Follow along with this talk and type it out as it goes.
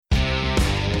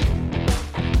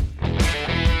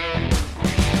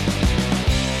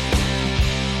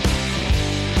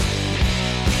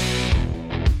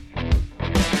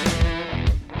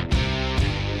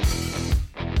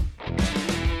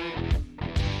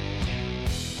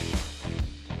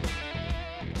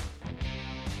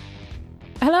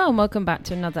Hello and welcome back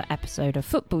to another episode of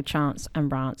Football Chants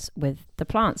and Rants with the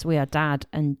Plants. We are dad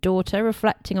and daughter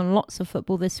reflecting on lots of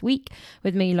football this week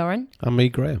with me, Lauren. And me,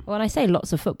 Graham. Well, when I say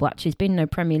lots of football, actually, there's been no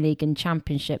Premier League and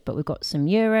Championship, but we've got some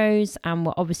Euros and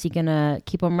we're obviously going to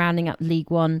keep on rounding up League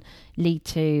One, League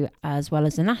Two, as well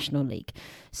as the National League.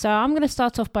 So I'm going to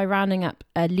start off by rounding up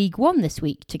League One this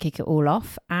week to kick it all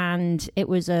off. And it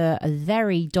was a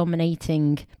very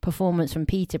dominating performance from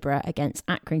Peterborough against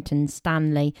Accrington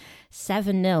Stanley.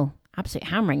 7-0. Absolute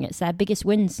hammering. It's their biggest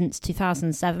win since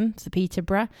 2007 for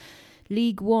Peterborough.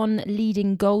 League One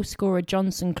leading goal scorer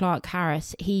Jonson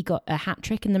Clarke-Harris, he got a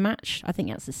hat-trick in the match. I think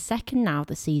that's the second now of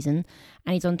the season.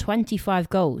 And he's on 25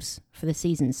 goals for the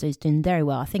season, so he's doing very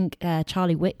well. I think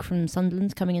Charlie Wick from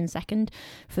Sunderland's coming in second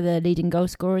for the leading goal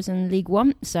scorers in League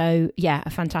One. So, yeah, a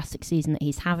fantastic season that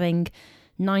he's having.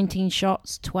 19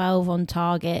 shots, 12 on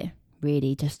target.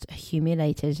 Really just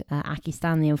humiliated Aki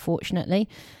Stanley, unfortunately.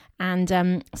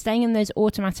 And staying in those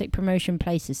automatic promotion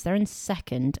places, they're in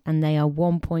second and they are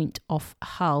 1 point off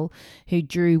Hull, who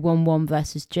drew 1-1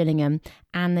 versus Gillingham,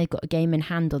 and they've got a game in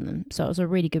hand on them. So it was a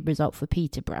really good result for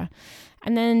Peterborough.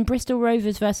 And then Bristol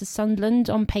Rovers versus Sunderland,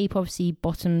 on paper, obviously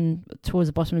towards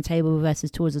the bottom of the table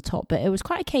versus towards the top, but it was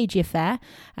quite a cagey affair.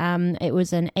 It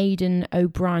was an Aidan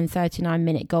O'Brien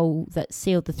 39-minute goal that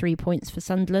sealed the 3 points for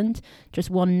Sunderland,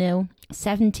 just 1-0.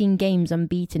 17 games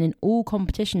unbeaten in all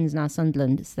competitions now,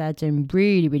 Sunderland, so they're doing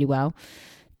really, really well.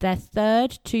 They're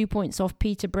third, 2 points off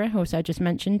Peterborough, also I just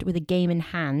mentioned, with a game in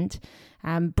hand.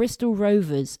 Bristol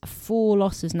Rovers, 4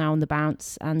 losses now on the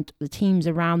bounce, and the teams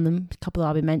around them, a couple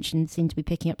that I've mentioned, seem to be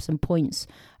picking up some points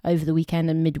over the weekend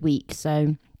and midweek.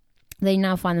 So they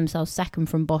now find themselves second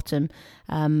from bottom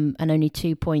and only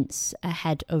 2 points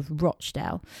ahead of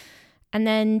Rochdale. And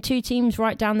then 2 teams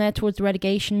right down there towards the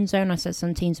relegation zone. I said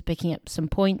some teams are picking up some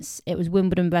points. It was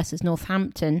Wimbledon versus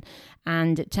Northampton,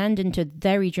 and it turned into a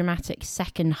very dramatic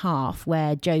second half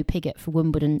where Joe Pigott for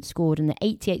Wimbledon scored in the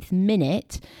 88th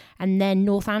minute, and then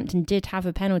Northampton did have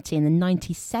a penalty in the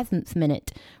 97th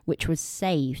minute, which was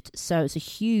saved. So it's a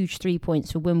huge 3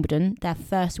 points for Wimbledon, their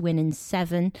first win in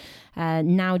 7,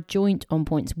 now joint on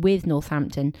points with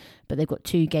Northampton, but they've got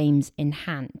 2 games in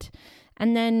hand.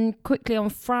 And then quickly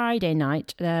on Friday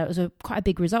night, there was quite a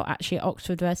big result actually at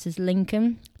Oxford versus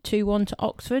Lincoln. 2-1 to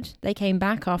Oxford. They came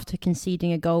back after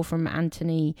conceding a goal from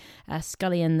Anthony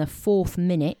Scully in the 4th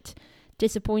minute.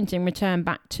 Disappointing return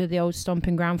back to the old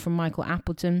stomping ground from Michael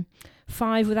Appleton.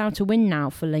 5 without a win now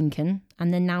for Lincoln,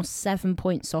 and then now 7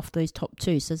 points off those top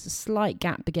 2. So there's a slight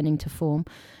gap beginning to form.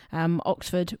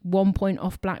 Oxford 1 point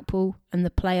off Blackpool and the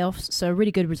playoffs, so a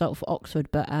really good result for Oxford,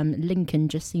 but Lincoln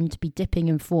just seemed to be dipping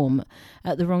in form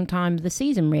at the wrong time of the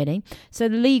season, really. So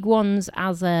the League One's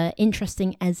as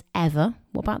interesting as ever.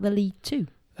 What about the League Two?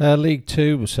 League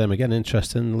Two was same again,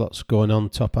 interesting. Lots going on,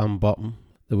 top and bottom.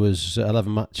 There was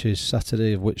 11 matches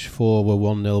Saturday, of which 4 were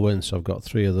 1-0 wins, so I've got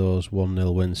 3 of those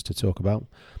 1-0 wins to talk about.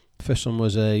 First one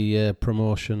was a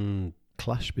promotion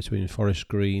clash between Forest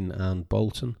Green and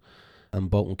Bolton, and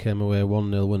Bolton came away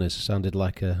 1-0 winners. Sounded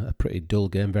like a pretty dull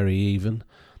game, very even.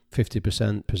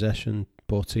 50% possession,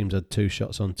 both teams had 2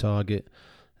 shots on target,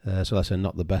 so that's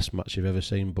not the best match you've ever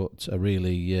seen, but a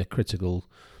really critical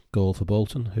goal for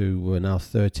Bolton, who were now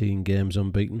 13 games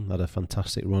unbeaten, had a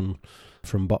fantastic run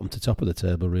from bottom to top of the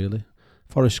table, really.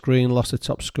 Forest Green lost the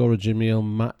top scorer Jamil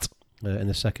Matt in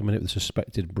the 2nd minute with a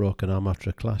suspected broken arm after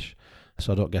a clash,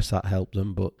 so I don't guess that helped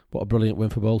them, but what a brilliant win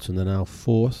for Bolton. They're now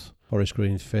 4th, Forest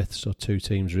Green 5th, so 2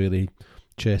 teams really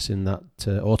chasing that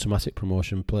automatic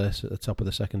promotion place at the top of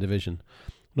the 2nd division.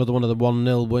 Another one of the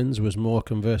 1-0 wins was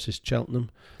Morecambe versus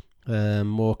Cheltenham.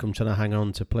 Morecambe trying to hang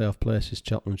on to playoff places,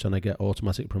 Cheltenham trying to get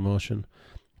automatic promotion.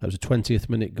 That was a 20th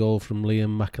minute goal from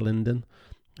Liam McAlinden,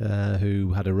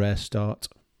 who had a rare start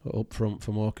up front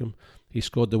for Morecambe. He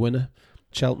scored the winner.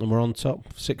 Cheltenham were on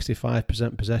top,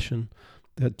 65% possession.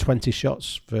 They had 20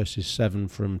 shots versus 7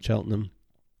 from Cheltenham.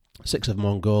 6 of them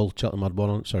on goal.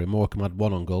 Morecambe had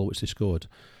 1 on goal, which they scored.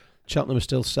 Cheltenham are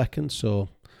still 2nd, so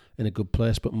in a good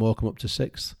place, but Morecambe up to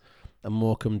 6th. And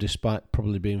Morecambe, despite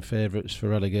probably being favourites for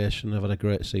relegation, have had a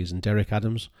great season. Derek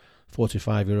Adams,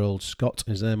 45-year-old Scot,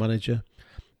 is their manager.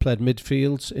 Played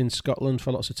midfields in Scotland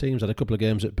for lots of teams. Had a couple of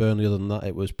games at Burnley. Other than that,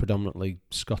 it was predominantly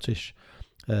Scottish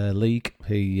league.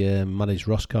 He managed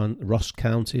Ross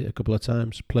County a couple of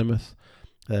times, Plymouth,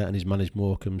 and he's managed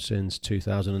Morecambe since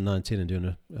 2019 and doing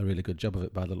a really good job of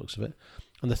it by the looks of it.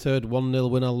 And the third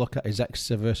 1-0 win I'll look at is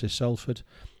Exeter versus Salford.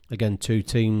 Again, 2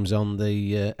 teams on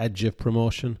the edge of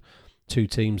promotion. 2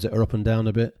 teams that are up and down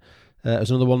a bit. It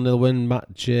was another 1-0 win.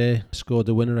 Matt Jay scored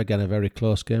the winner. Again, a very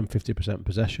close game, 50%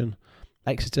 possession.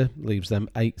 Exeter leaves them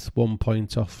 8th, 1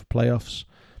 point off playoffs.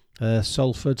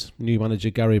 Salford, new manager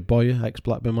Gary Boyer,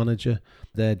 ex-Blackburn manager,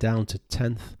 they're down to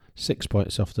 10th, 6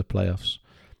 points off the playoffs.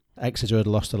 Exeter had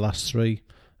lost the last 3,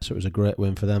 so it was a great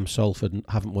win for them. Salford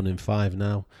haven't won in 5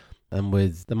 now. And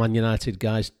with the Man United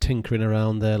guys tinkering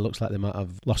around there, looks like they might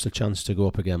have lost a chance to go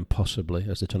up again, possibly,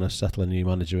 as they're trying to settle a new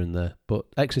manager in there. But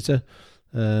Exeter,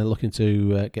 looking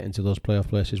to get into those playoff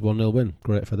places, 1-0 win.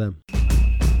 Great for them.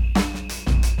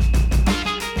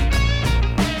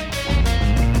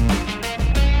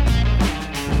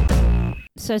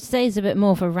 So today's a bit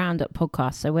more of a roundup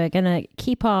podcast. So we're going to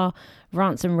keep our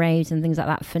rants and raves and things like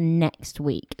that for next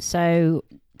week. So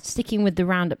sticking with the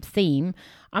roundup theme,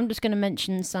 I'm just going to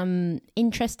mention some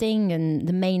interesting and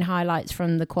the main highlights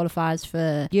from the qualifiers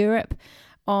for Europe.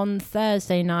 On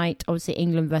Thursday night, obviously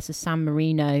England versus San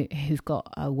Marino, who've got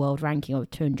a world ranking of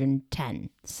 210.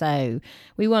 So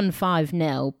we won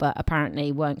 5-0, but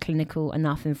apparently weren't clinical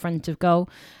enough in front of goal.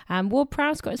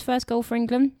 Ward-Prowse got his first goal for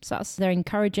England, so that's very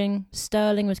encouraging.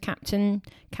 Sterling was captain,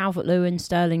 Calvert-Lewin,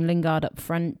 Sterling, Lingard up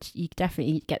front. You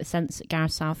definitely get the sense that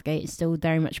Gareth Southgate is still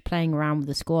very much playing around with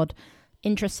the squad.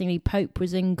 Interestingly, Pope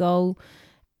was in goal.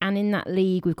 And in that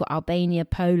league, we've got Albania,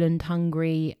 Poland,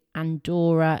 Hungary,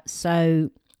 Andorra.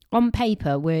 So on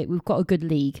paper, we've got a good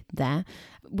league there.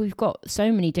 We've got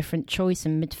so many different choice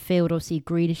in midfield. Obviously,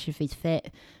 Grealish if he's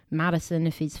fit, Maddison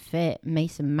if he's fit,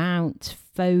 Mason Mount,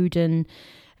 Foden.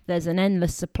 There's an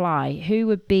endless supply. Who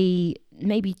would be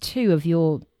maybe 2 of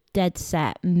your dead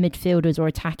set midfielders or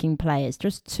attacking players?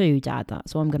 Just 2, Dad.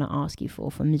 That's what I'm going to ask you for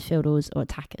midfielders or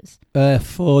attackers.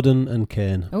 Foden and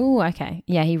Kane. Oh, okay.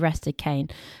 Yeah, he rested Kane.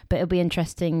 But it'll be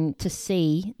interesting to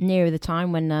see nearer the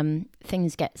time when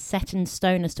things get set in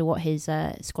stone as to what his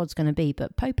squad's going to be.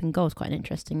 But Pope in goal is quite an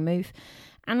interesting move.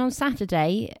 And on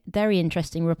Saturday, very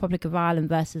interesting, Republic of Ireland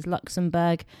versus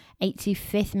Luxembourg,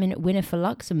 85th minute winner for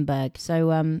Luxembourg.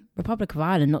 So Republic of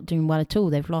Ireland not doing well at all.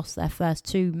 They've lost their first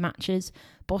 2 matches,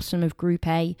 bottom of Group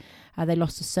A. They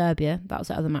lost to Serbia. That was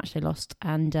the other match they lost.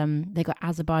 And they got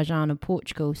Azerbaijan and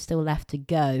Portugal still left to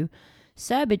go.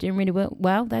 Serbia doing really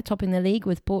well. They're topping the league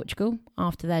with Portugal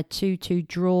after their 2-2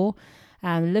 draw.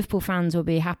 Liverpool fans will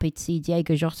be happy to see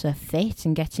Diego Jota fit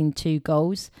and getting 2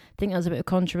 goals. I think there was a bit of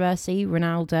controversy.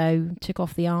 Ronaldo took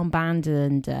off the armband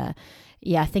and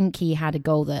I think he had a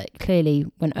goal that clearly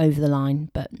went over the line,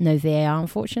 but no VAR,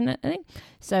 unfortunately.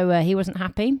 So he wasn't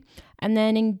happy. And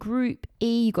then in Group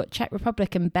E, you got Czech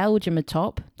Republic and Belgium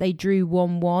atop. They drew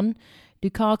 1-1.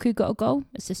 Lukaku got a goal,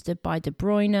 assisted by De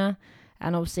Bruyne.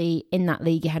 And obviously in that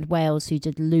league, you had Wales, who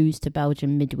did lose to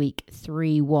Belgium midweek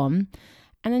 3-1.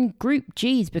 And then Group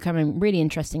G is becoming really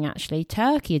interesting, actually.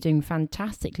 Turkey are doing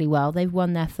fantastically well. They've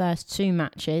won their first 2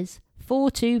 matches.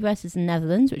 4-2 versus the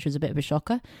Netherlands, which was a bit of a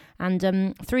shocker. And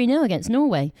 3-0 against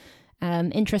Norway.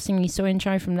 Interestingly,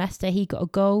 Soyuncu from Leicester, he got a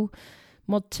goal.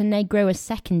 Montenegro are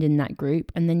second in that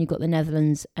group. And then you've got the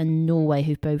Netherlands and Norway,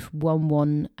 who've both won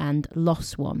 1 and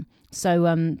lost 1. So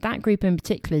that group in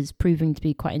particular is proving to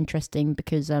be quite interesting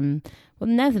because the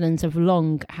Netherlands have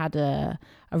long had a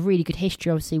really good history,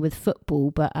 obviously, with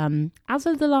football. But as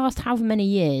of the last however many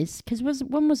years, because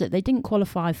when was it? They didn't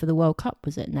qualify for the World Cup,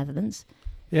 was it, Netherlands?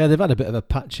 Yeah, they've had a bit of a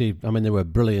patchy. I mean, they were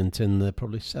brilliant in the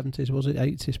probably 70s, was it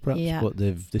 80s perhaps? Yeah. But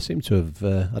they seem to have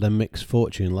had a mixed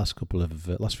fortune last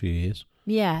few years.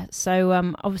 Yeah,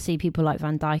 so obviously people like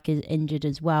Van Dijk is injured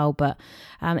as well, but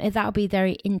that'll be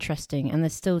very interesting. And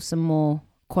there's still some more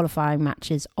qualifying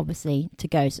matches, obviously, to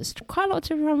go. So it's quite a lot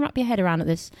to wrap your head around at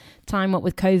this time, what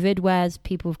with COVID, whereas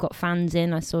people have got fans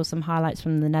in. I saw some highlights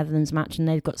from the Netherlands match and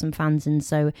they've got some fans in.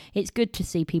 So it's good to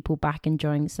see people back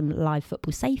enjoying some live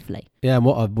football safely. Yeah, and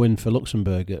what a win for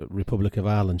Luxembourg at Republic of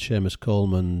Ireland. Seamus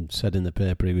Coleman said in the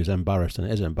paper he was embarrassed, and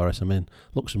it is embarrassing. I mean,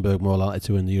 Luxembourg more likely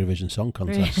to win the Eurovision Song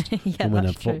Contest than win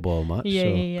a football match.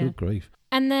 Good grief.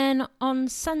 And then on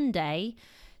Sunday,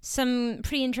 some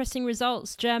pretty interesting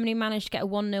results. Germany managed to get a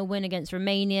 1-0 win against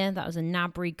Romania. That was a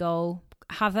Gnabry goal.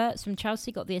 Havertz from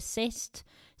Chelsea got the assist.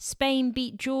 Spain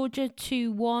beat Georgia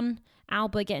 2-1.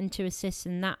 Alba getting 2 assists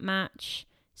in that match.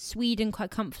 Sweden quite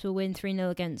comfortable win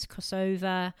 3-0 against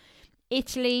Kosovo.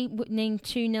 Italy winning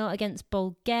 2-0 against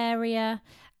Bulgaria.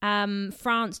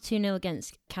 France 2-0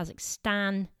 against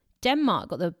Kazakhstan. Denmark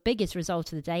got the biggest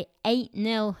result of the day,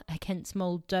 8-0 against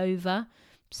Moldova.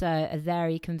 So a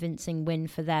very convincing win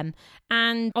for them.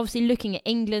 And obviously looking at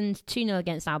England, 2-0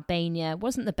 against Albania.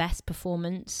 Wasn't the best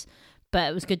performance, but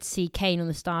it was good to see Kane on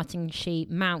the starting sheet,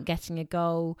 Mount getting a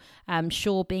goal,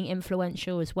 Shaw being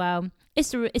influential as well.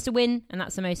 It's a win, and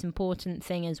that's the most important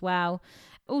thing as well.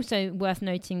 Also worth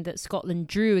noting that Scotland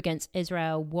drew against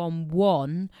Israel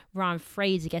 1-1. Ryan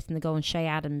Fraser getting the goal and Shea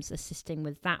Adams assisting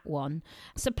with that one.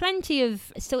 So plenty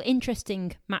of still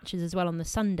interesting matches as well on the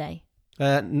Sunday.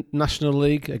 National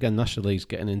League, again, National League's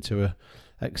getting into a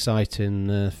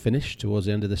exciting finish towards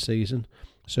the end of the season.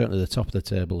 Certainly the top of the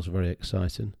table is very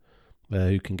exciting.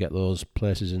 Who can get those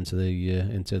places into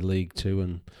League Two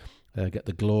and get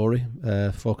the glory?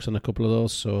 Focus on a couple of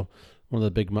those. So one of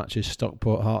the big matches,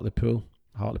 Stockport Hartlepool.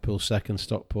 Hartlepool second,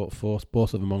 Stockport fourth.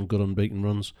 Both of them on good unbeaten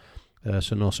runs.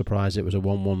 So no surprise it was a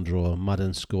 1-1 draw.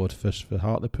 Madden scored first for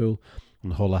Hartlepool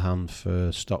and Holohan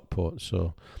for Stockport.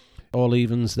 So all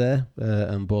evens there,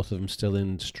 and both of them still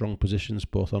in strong positions,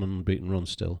 both on unbeaten runs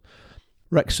still.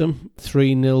 Wrexham,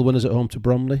 3-0 winners at home to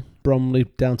Bromley. Bromley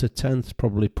down to 10th,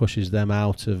 probably pushes them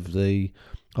out of the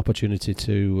opportunity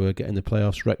to get in the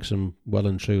playoffs. Wrexham well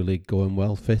and truly going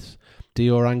well, 5th.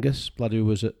 Dior Angus, lad who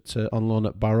was on loan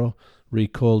at Barrow,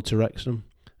 recalled to Wrexham.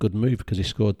 Good move because he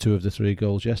scored 2 of the 3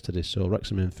 goals yesterday, so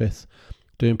Wrexham in 5th,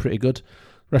 doing pretty good.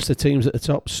 Rest of the teams at the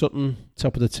top, Sutton,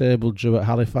 top of the table, drew at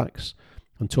Halifax.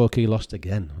 And Torquay lost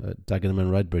again at Dagenham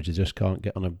and Redbridge. They just can't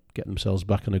get themselves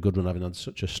back on a good run, having had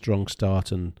such a strong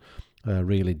start and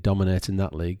really dominating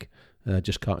that league.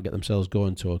 Just can't get themselves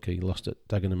going, Torquay. Lost at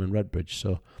Dagenham and Redbridge.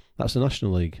 So that's the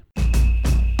National League.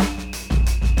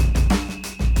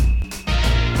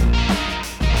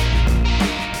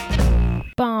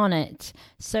 Barnet.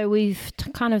 So we've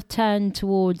kind of turned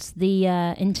towards the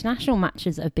international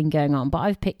matches that have been going on, but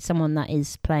I've picked someone that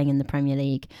is playing in the Premier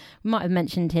League. We might have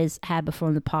mentioned his hair before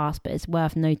in the past, but it's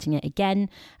worth noting it again.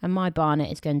 And my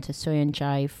Barnet is going to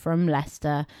Soyuncu from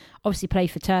Leicester. Obviously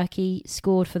played for Turkey,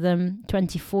 scored for them,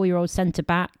 24-year-old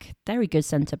centre-back, very good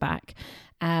centre-back.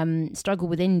 Struggled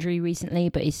with injury recently,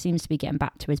 but he seems to be getting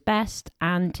back to his best,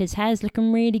 and his hair's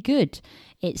looking really good.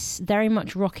 It's very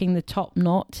much rocking the top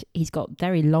knot. He's got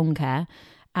very long hair,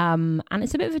 and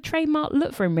it's a bit of a trademark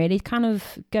look for him, really. He's kind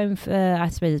of going for, I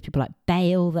suppose there's people like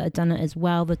Bale that have done it as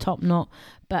well, the top knot,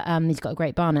 but he's got a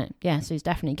great Barnet. Yeah, so he's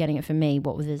definitely getting it for me.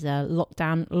 What was his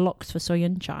lockdown locks for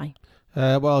Soyuncu?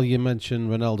 Well, you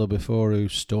mentioned Ronaldo before, who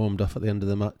stormed off at the end of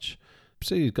the match.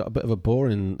 See, he's got a bit of a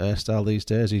boring hairstyle these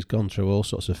days. He's gone through all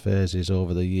sorts of phases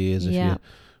over the years if you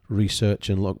research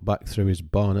and look back through his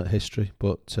Barnet history.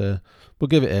 But we'll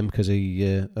give it him because he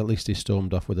at least he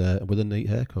stormed off with a neat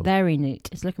haircut. Very neat.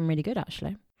 It's looking really good,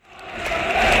 actually.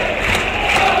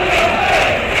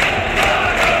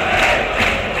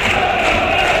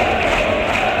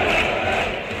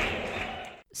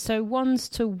 So ones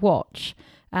to watch.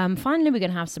 Finally, we're going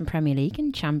to have some Premier League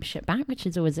and Championship back, which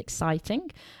is always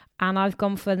exciting. And I've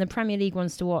gone for the Premier League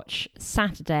ones to watch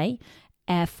Saturday,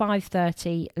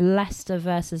 5:30, Leicester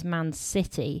versus Man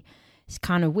City. It's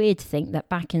kind of weird to think that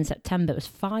back in September it was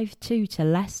 5-2 to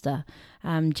Leicester.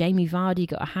 Jamie Vardy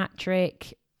got a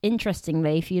hat-trick.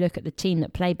 Interestingly, if you look at the team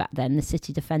that played back then, the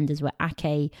City defenders were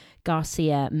Ake,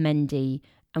 Garcia, Mendy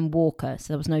and Walker.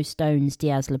 So there was no Stones,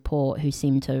 Diaz, Laporte, who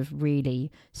seem to have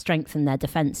really strengthened their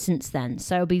defence since then.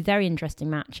 So it'll be a very interesting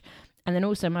match. And then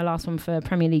also my last one for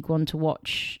Premier League one to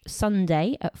watch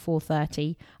Sunday at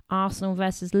 4:30, Arsenal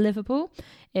versus Liverpool.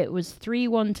 It was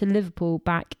 3-1 to Liverpool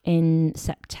back in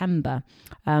September.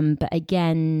 But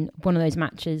again, one of those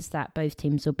matches that both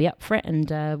teams will be up for it and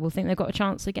will think they've got a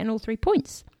chance of getting all 3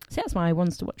 points. So that's my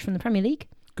ones to watch from the Premier League.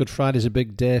 Good Friday's a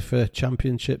big day for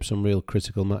Championship, some real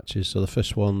critical matches. So the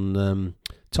first one,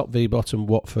 top v bottom,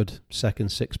 Watford, second,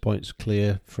 6 points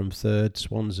clear from third,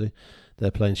 Swansea.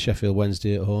 They're playing Sheffield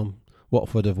Wednesday at home.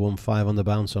 Watford have won 5 on the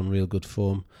bounce on real good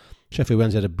form. Sheffield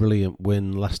Wednesday had a brilliant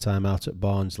win last time out at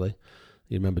Barnsley.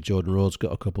 You remember Jordan Rhodes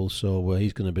got a couple, so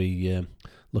he's going to be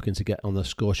looking to get on the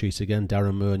score sheet again.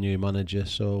 Darren Moore, new manager.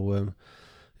 So,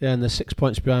 and they're 6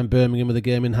 points behind Birmingham with the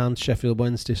game in hand, Sheffield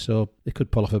Wednesday, so they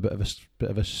could pull off a bit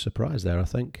of a surprise there, I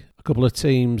think. A couple of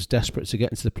teams desperate to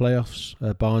get into the playoffs,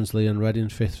 Barnsley and Reading,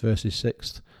 5th versus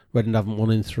 6th. Reading haven't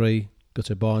won in 3. Got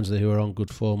to Barnsley, who are on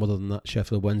good form. Other than that,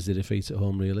 Sheffield Wednesday defeat at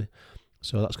home, really.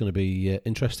 So that's going to be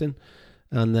interesting.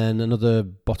 And then another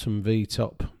bottom v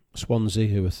top, Swansea,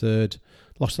 who are 3rd.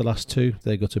 Lost the last 2.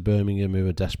 They go to Birmingham, who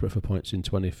are desperate for points in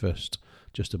 21st,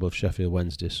 just above Sheffield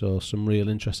Wednesday. So some real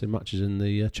interesting matches in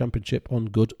the Championship on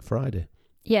Good Friday.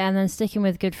 Yeah, and then sticking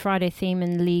with Good Friday theme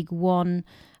in League One,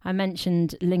 I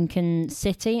mentioned Lincoln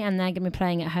City, and they're going to be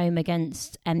playing at home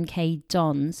against MK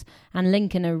Dons. And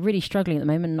Lincoln are really struggling at the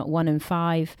moment, not 1 and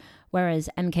 5, whereas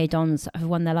MK Dons have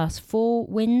won their last 4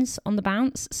 wins on the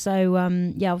bounce. So,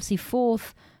 obviously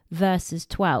 4th versus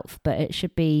 12th, but it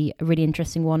should be a really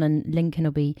interesting one, and Lincoln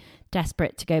will be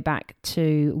desperate to go back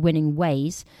to winning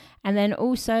ways. And then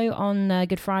also on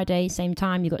Good Friday, same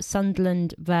time, you've got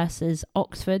Sunderland versus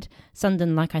Oxford.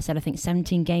 Sunderland, like I said, I think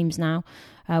 17 games now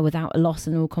without a loss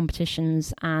in all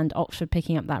competitions, and Oxford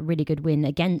picking up that really good win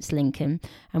against Lincoln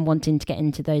and wanting to get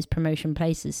into those promotion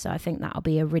places. So I think that'll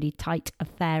be a really tight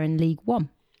affair in League One.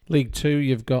 League Two,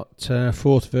 you've got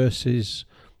 4th versus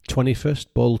 21st,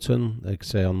 Bolton, like I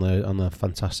say, on their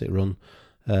fantastic run,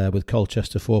 with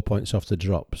Colchester 4 points off the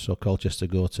drop. So Colchester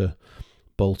go to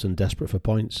Bolton desperate for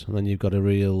points. And then you've got a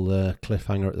real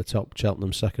cliffhanger at the top,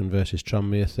 Cheltenham 2nd versus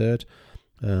Tranmere 3rd.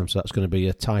 So that's going to be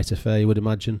a tight affair, you would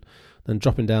imagine. Then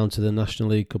dropping down to the National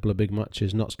League, couple of big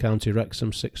matches. Notts County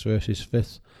Wrexham 6th versus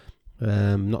 5th.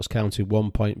 Notts County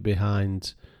 1 point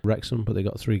behind Wrexham, but they've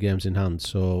got 3 games in hand.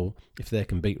 So if they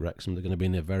can beat Wrexham, they're going to be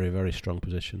in a very, very strong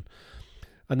position.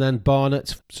 And then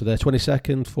Barnet, so they're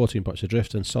 22nd, 14 points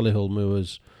adrift, and Solihull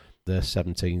Moors, they're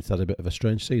 17th. Had a bit of a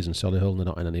strange season. Solihull, they're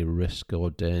not in any risk or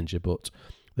danger, but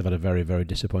they've had a very, very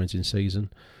disappointing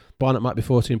season. Barnet might be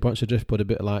 14 points adrift, but a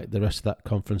bit like the rest of that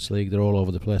Conference League, they're all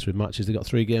over the place with matches. They've got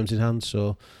 3 games in hand,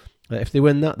 so if they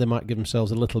win that, they might give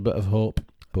themselves a little bit of hope,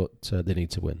 but they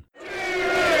need to win.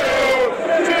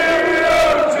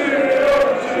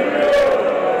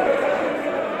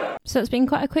 So it's been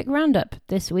quite a quick roundup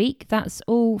this week. That's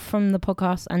all from the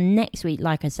podcast. And next week,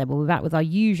 like I said, we'll be back with our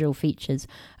usual features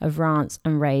of rants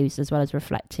and raves, as well as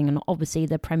reflecting on obviously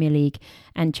the Premier League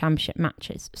and Championship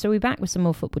matches. So we'll be back with some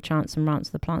more football chants and rants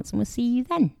of the plants, and we'll see you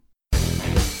then.